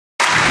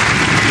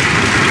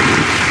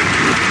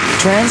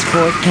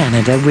Transport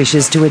Canada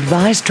wishes to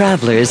advise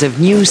travelers of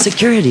new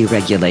security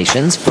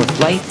regulations for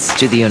flights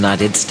to the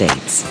United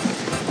States.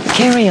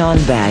 Carry-on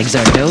bags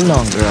are no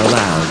longer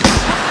allowed.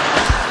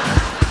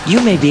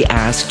 You may be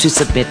asked to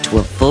submit to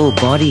a full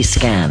body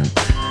scan.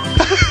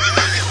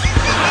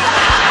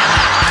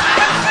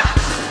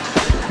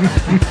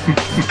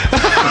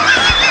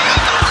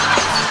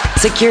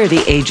 Security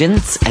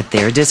agents, at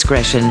their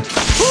discretion,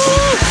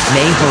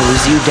 may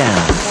hose you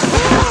down.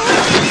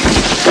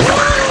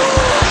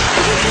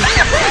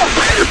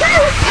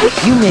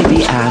 You may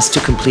be asked to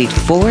complete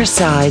 4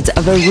 sides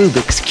of a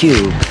Rubik's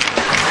Cube.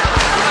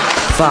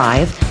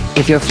 5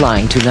 if you're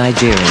flying to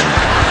Nigeria.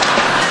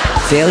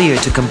 Failure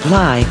to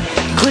comply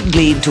could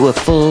lead to a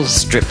full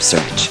strip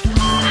search.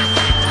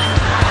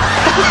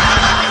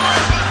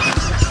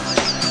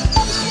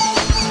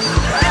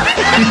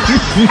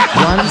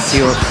 Once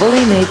you're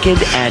fully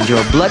naked and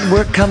your blood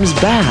work comes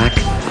back,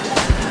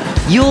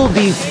 you'll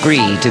be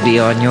free to be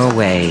on your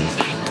way.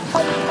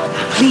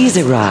 Please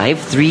arrive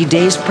 3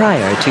 days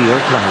prior to your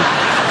flight.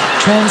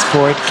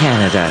 Transport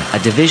Canada, a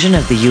division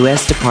of the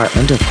U.S.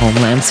 Department of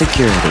Homeland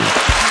Security.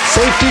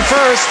 Safety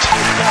first!